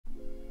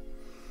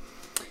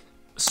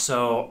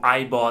So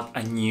I bought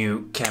a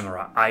new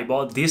camera. I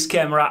bought this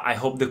camera. I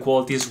hope the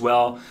quality is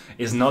well.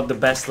 It's not the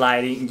best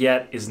lighting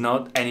yet. It's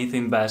not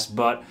anything best,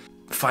 but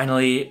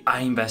finally I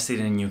invested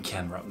in a new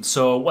camera.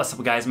 So what's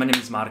up guys, my name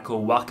is Marco.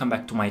 Welcome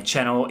back to my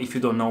channel. If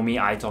you don't know me,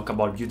 I talk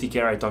about beauty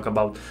care. I talk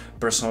about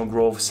personal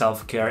growth,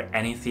 self-care,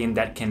 anything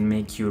that can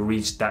make you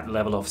reach that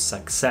level of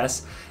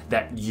success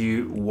that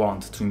you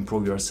want to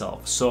improve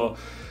yourself. So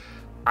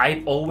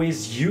I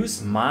always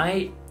use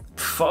my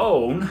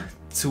phone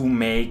to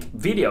make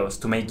videos,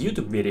 to make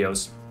YouTube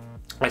videos.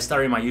 I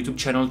started my YouTube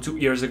channel 2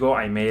 years ago.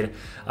 I made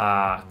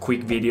a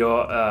quick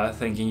video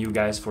thanking you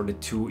guys for the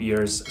 2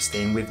 years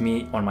staying with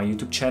me on my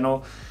YouTube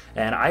channel.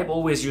 And I've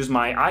always used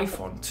my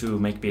iPhone to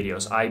make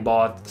videos. I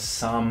bought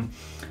some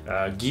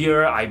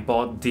gear. I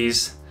bought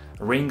this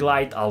ring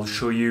light. I'll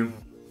show you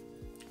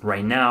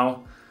right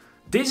now.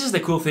 This is the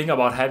cool thing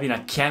about having a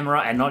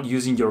camera and not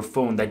using your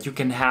phone, that you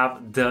can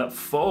have the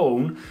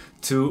phone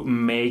to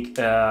make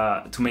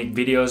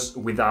videos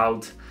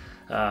without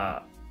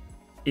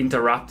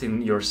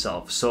interrupting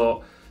yourself.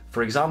 So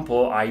for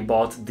example, I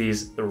bought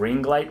this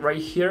ring light right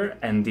here,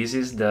 and this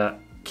is the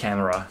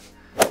camera.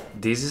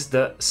 This is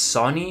the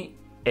Sony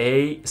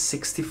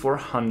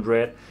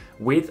A6400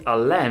 with a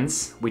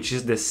lens which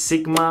is the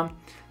Sigma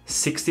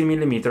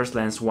 60mm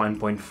lens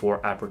 1.4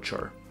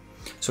 aperture.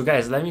 So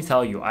guys, let me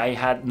tell you, I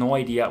had no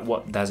idea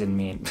what does it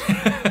mean.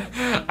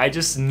 I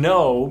just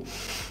know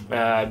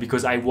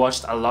because I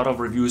watched a lot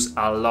of reviews,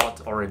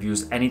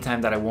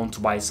 anytime that I want to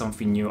buy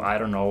something new. I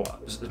don't know,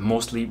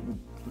 mostly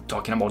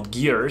talking about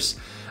gears,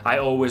 I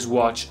always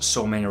watch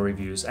so many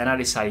reviews, and I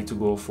decided to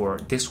go for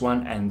this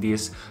one and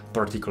this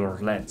particular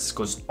lens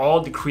because all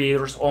the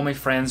creators, all my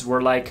friends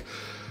were like,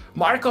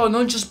 Marco,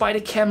 don't just buy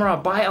the camera,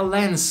 buy a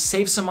lens,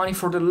 save some money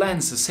for the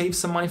lens, save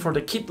some money for the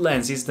kit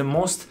lens, it's the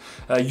most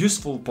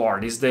useful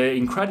part, it's the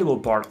incredible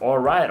part. All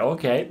right,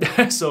 okay.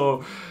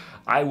 So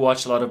I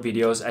watched a lot of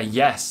videos, and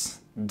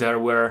yes, there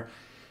were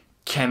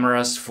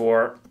cameras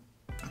for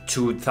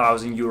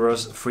 2,000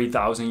 euros,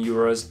 3,000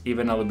 euros,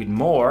 even a little bit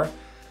more.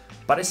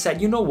 But I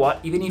said, you know what,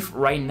 even if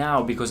right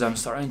now, because I'm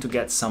starting to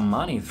get some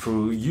money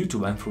through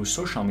YouTube and through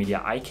social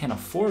media, I can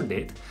afford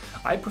it,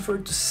 I prefer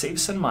to save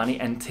some money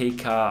and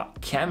take a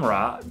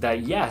camera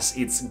that, yes,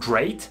 it's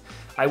great.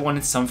 I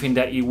wanted something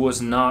that it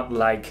was not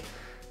like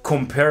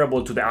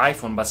comparable to the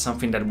iPhone, but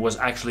something that was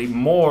actually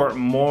more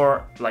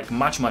like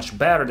much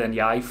better than the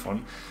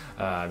iPhone,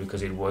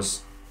 because it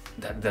was,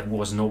 that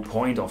was no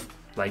point of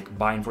like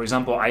buying. For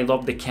example, I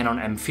love the Canon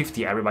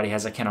M50. Everybody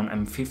has a Canon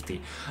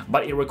M50,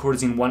 but it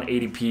records in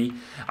 180p.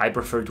 I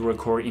prefer to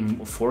record in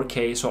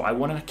 4K, so I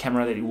wanted a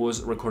camera that it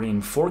was recording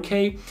in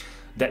 4K,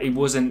 that it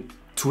wasn't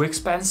too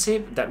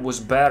expensive, that was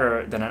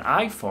better than an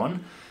iPhone,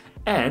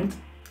 and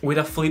with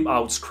a flip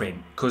out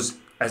screen, because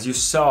as you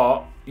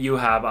saw, you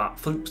have a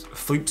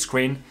flip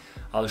screen.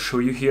 I'll show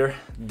you here,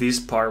 this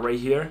part right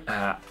here.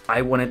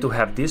 I wanted to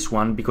have this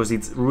one because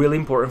it's really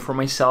important for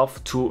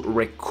myself to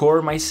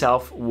record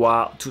myself,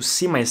 to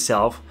see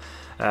myself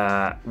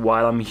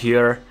while I'm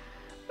here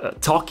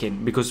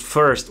talking. Because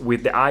first,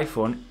 with the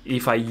iPhone,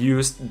 if I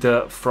used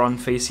the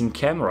front-facing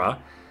camera,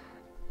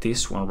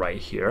 this one right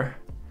here,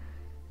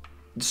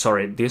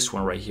 sorry, this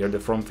one right here, the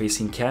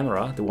front-facing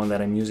camera, the one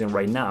that I'm using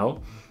right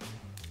now,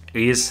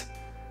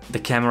 the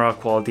camera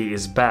quality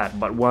is bad.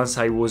 But once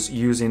I was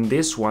using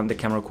this one, the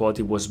camera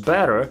quality was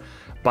better,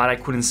 but I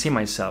couldn't see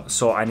myself,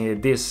 so I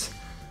needed this.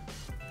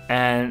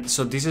 And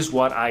so this is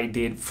what I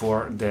did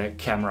for the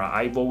camera.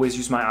 I've always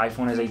used my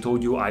iPhone, as I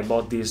told you. I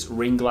bought this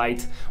ring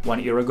light 1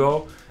 year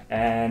ago,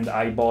 and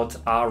I bought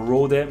a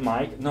Rode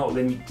mic. No,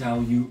 let me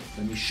tell you,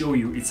 let me show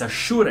you. It's a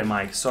Shure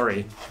mic,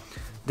 sorry.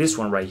 This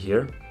one right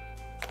here,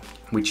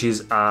 which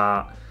is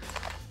a,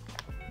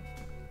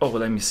 oh,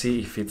 let me see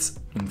if it's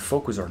in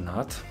focus or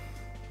not.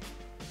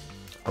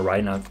 All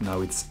right,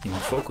 now it's in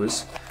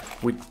focus,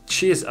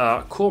 which is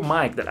a cool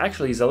mic that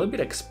actually is a little bit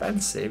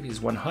expensive. It's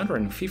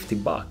 150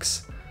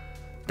 bucks,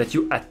 that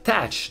you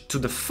attach to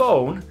the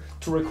phone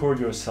to record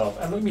yourself.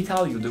 And let me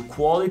tell you, the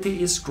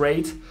quality is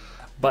great,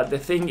 but the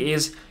thing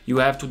is, you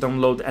have to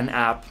download an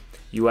app,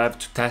 you have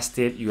to test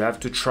it, you have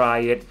to try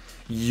it,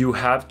 you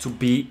have to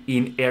be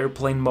in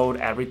airplane mode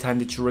every time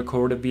that you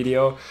record a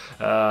video,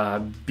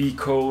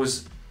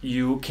 because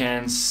you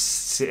can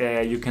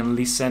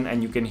listen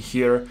and you can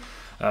hear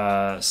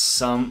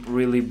some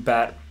really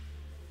bad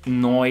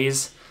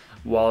noise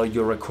while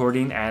you're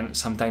recording. And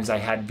sometimes I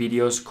had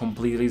videos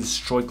completely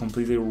destroyed,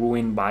 completely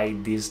ruined by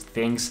these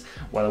things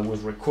while I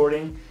was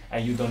recording,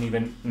 and you don't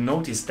even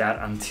notice that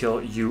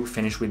until you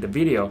finish with the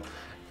video.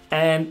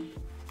 And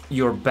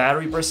your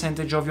battery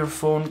percentage of your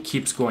phone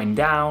keeps going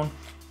down,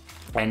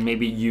 and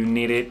maybe you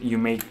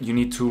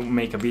need to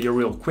make a video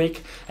real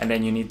quick, and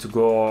then you need to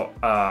go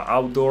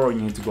outdoor, or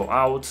you need to go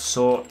out.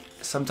 So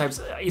sometimes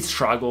it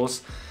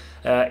struggles.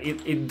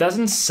 It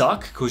doesn't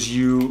suck, because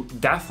you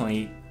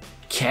definitely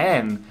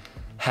can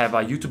have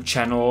a YouTube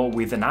channel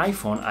with an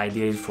iPhone. I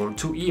did it for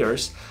 2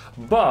 years,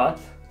 but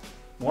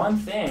one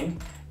thing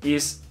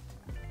is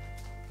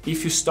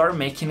if you start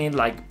making it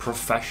like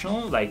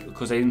professional, like,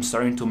 because I'm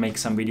starting to make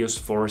some videos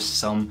for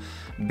some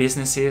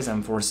businesses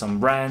and for some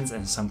brands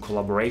and some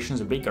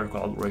collaborations, bigger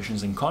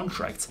collaborations and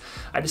contracts,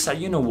 I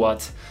decided, you know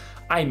what,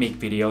 I make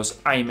videos,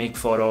 I make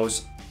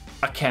photos,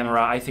 a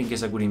camera I think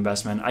is a good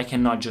investment. I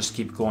cannot just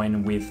keep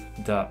going with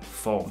the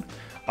phone.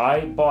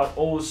 I bought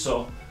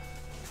also,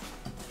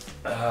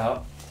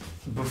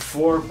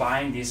 before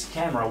buying this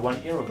camera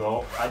 1 year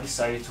ago, I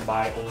decided to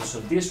buy also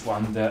this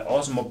one, the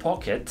Osmo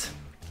Pocket,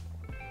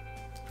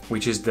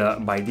 which is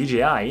by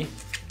DJI.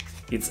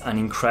 It's an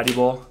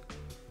incredible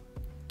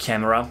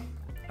camera.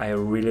 I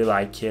really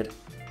like it.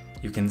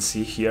 You can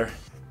see here,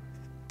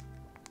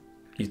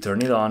 you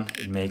turn it on,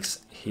 it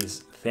makes his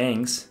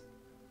things,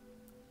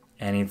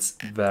 and it's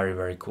very,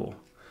 very cool.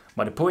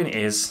 But the point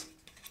is,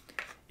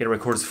 it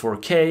records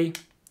 4K,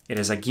 it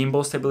has a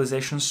gimbal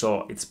stabilization,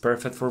 so it's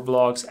perfect for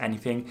vlogs,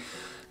 anything.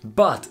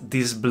 But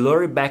this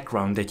blurry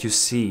background that you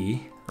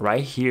see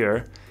right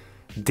here,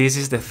 this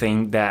is the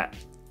thing that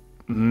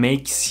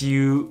makes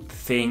you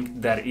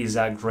think that is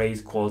a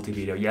great quality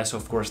video. Yes,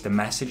 of course, the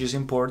message is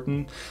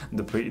important,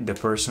 the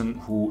person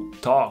who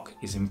talk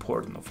is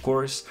important, of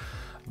course,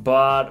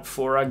 but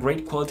for a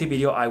great quality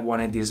video, I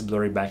wanted this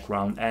blurry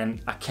background,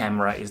 and a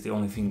camera is the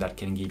only thing that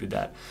can give you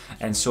that.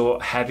 And so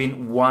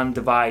having one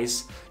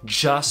device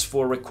just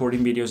for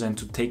recording videos and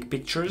to take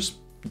pictures,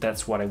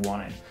 that's what I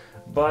wanted.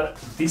 But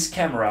this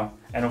camera,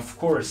 and of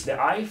course the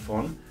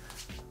iPhone,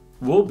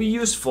 will be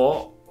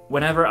useful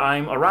whenever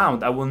I'm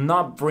around. I will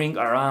not bring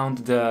around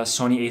the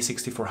Sony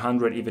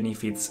A6400, even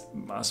if it's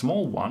a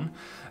small one.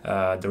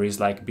 There is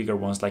like bigger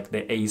ones like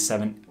the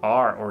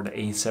A7R or the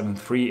A7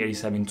 III,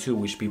 A7 II,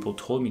 which people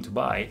told me to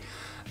buy.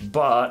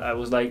 But I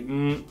was like,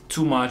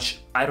 too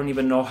much. I don't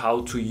even know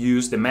how to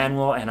use the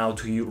manual and how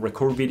to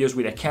record videos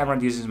with a camera.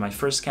 This is my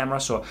first camera,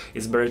 so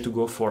it's better to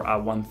go for a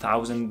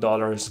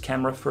 $1,000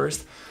 camera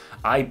first.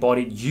 I bought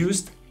it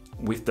used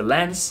with the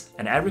lens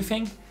and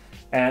everything,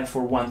 and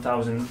for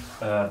 1,000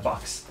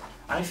 bucks.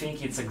 I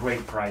think it's a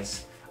great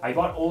price. I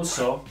bought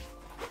also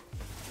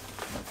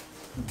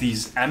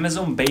this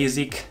Amazon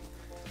Basic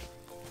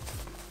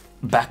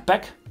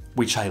backpack,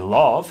 which I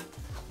love.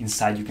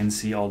 Inside you can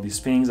see all these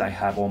things. I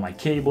have all my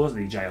cables,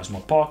 the DJI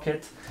Osmo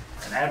Pocket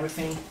and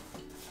everything.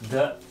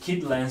 The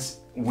kit lens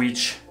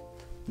which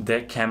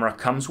the camera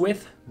comes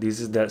with,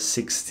 this is the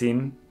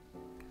 16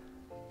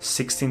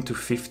 to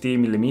 50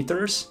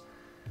 millimeters.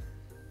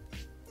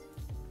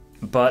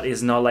 But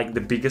it's not like the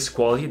biggest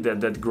quality,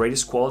 the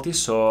greatest quality.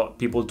 So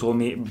people told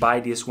me buy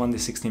this one, the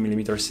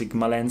 16mm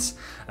Sigma lens,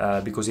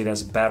 because it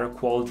has better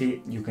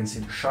quality. You can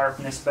see the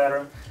sharpness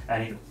better,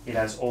 and it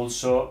has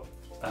also,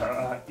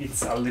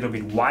 it's a little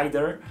bit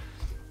wider,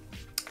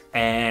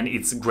 and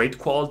it's great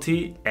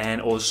quality.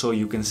 And also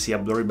you can see a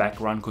blurry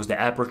background because the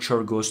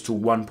aperture goes to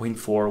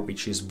 1.4,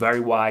 which is very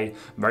wide,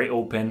 very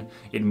open.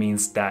 It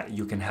means that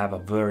you can have a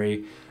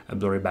very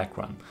blurry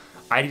background.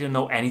 I didn't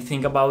know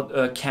anything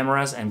about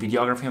cameras and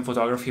videography and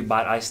photography,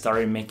 but I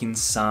started making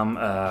some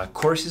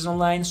courses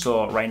online.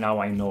 So right now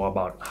I know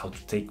about how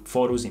to take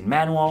photos in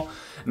manual,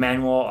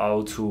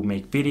 how to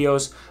make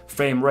videos,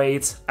 frame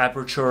rates,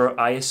 aperture,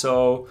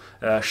 ISO,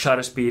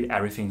 shutter speed,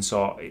 everything.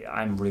 So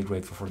I'm really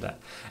grateful for that.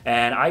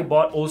 And I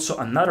bought also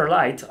another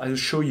light. I'll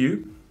show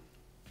you.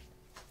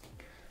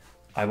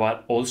 I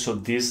bought also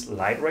this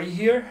light right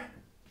here,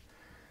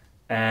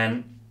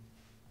 and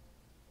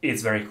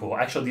it's very cool.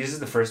 Actually, this is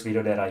the first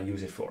video that I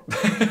use it for.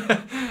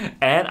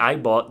 And I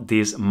bought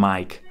this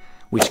mic,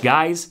 which,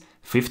 guys,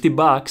 50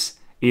 bucks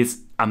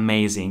is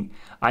amazing.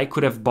 I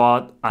could have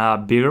bought a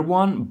bigger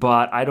one,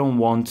 but I don't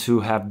want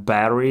to have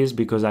batteries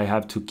because I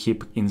have to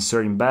keep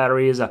inserting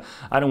batteries.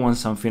 I don't want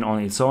something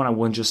on its own. I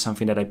want just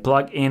something that I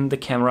plug in the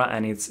camera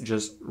and it's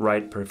just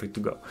right, perfect to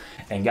go.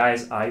 And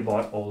guys, I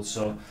bought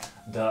also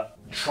the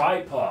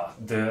tripod,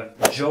 the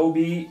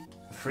Joby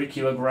 3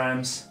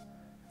 kilograms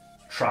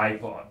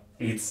tripod.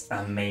 It's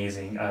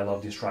amazing. I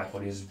love this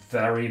tripod. It's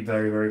very,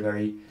 very, very,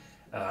 very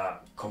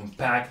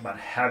compact but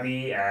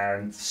heavy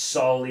and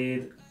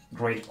solid.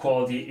 Great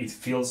quality. It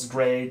feels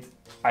great.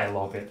 I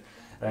love it.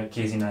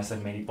 Casey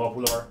Neistat made it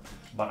popular,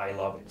 but I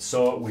love it.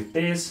 So with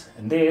this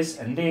and this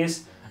and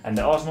this and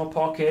the Osmo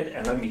Pocket,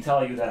 and let me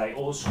tell you that I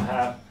also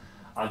have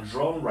a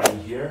drone right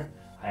here.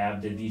 I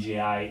have the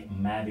DJI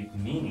Mavic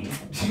Mini.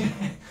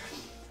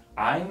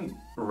 I'm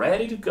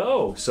ready to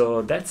go.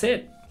 So that's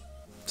it.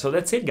 So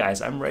that's it,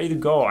 guys. I'm ready to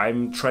go.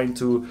 I'm trying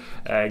to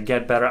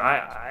get better.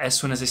 As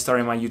soon as I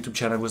started my YouTube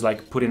channel, it was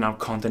like putting out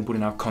content.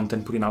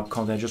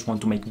 I just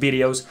want to make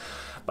videos.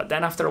 But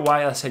then after a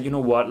while, I said, you know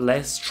what?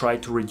 Let's try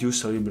to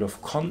reduce a little bit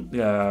of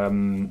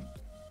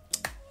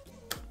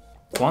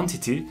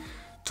quantity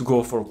to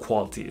go for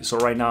quality. So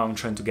right now I'm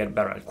trying to get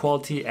better at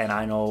quality, and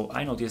I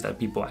noticed that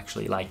people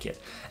actually like it.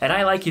 And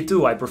I like it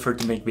too. I prefer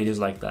to make videos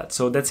like that.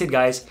 So that's it,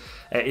 guys.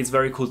 It's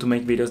very cool to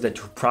make videos that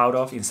you're proud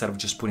of instead of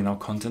just putting out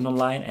content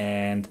online,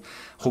 and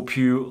hope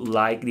you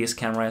like this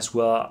camera as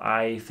well.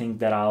 I think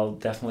that I'll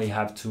definitely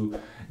have to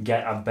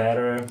get a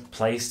better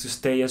place to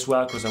stay as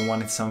well, because I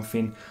wanted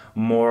something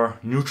more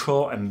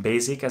neutral and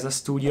basic as a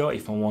studio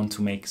if I want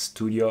to make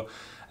studio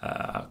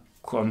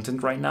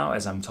content right now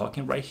as I'm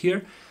talking right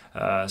here.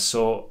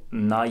 So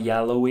not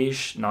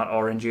yellowish, not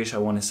orangish. I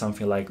wanted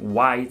something like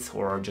white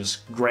or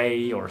just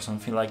gray or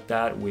something like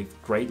that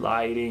with great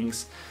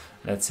lightings.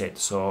 That's it.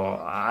 So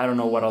I don't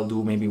know what I'll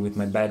do, maybe with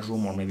my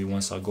bedroom, or maybe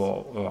once I'll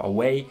go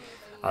away,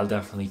 I'll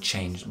definitely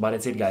change. But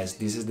that's it, guys.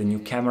 This is the new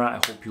camera.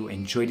 I hope you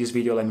enjoyed this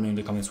video. Let me know in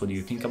the comments what do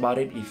you think about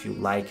it, if you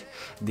like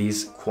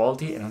this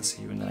quality, and I'll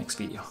see you in the next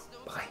video.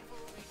 Bye.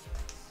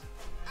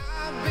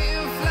 I've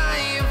been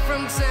flying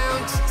from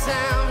town to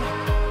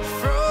town.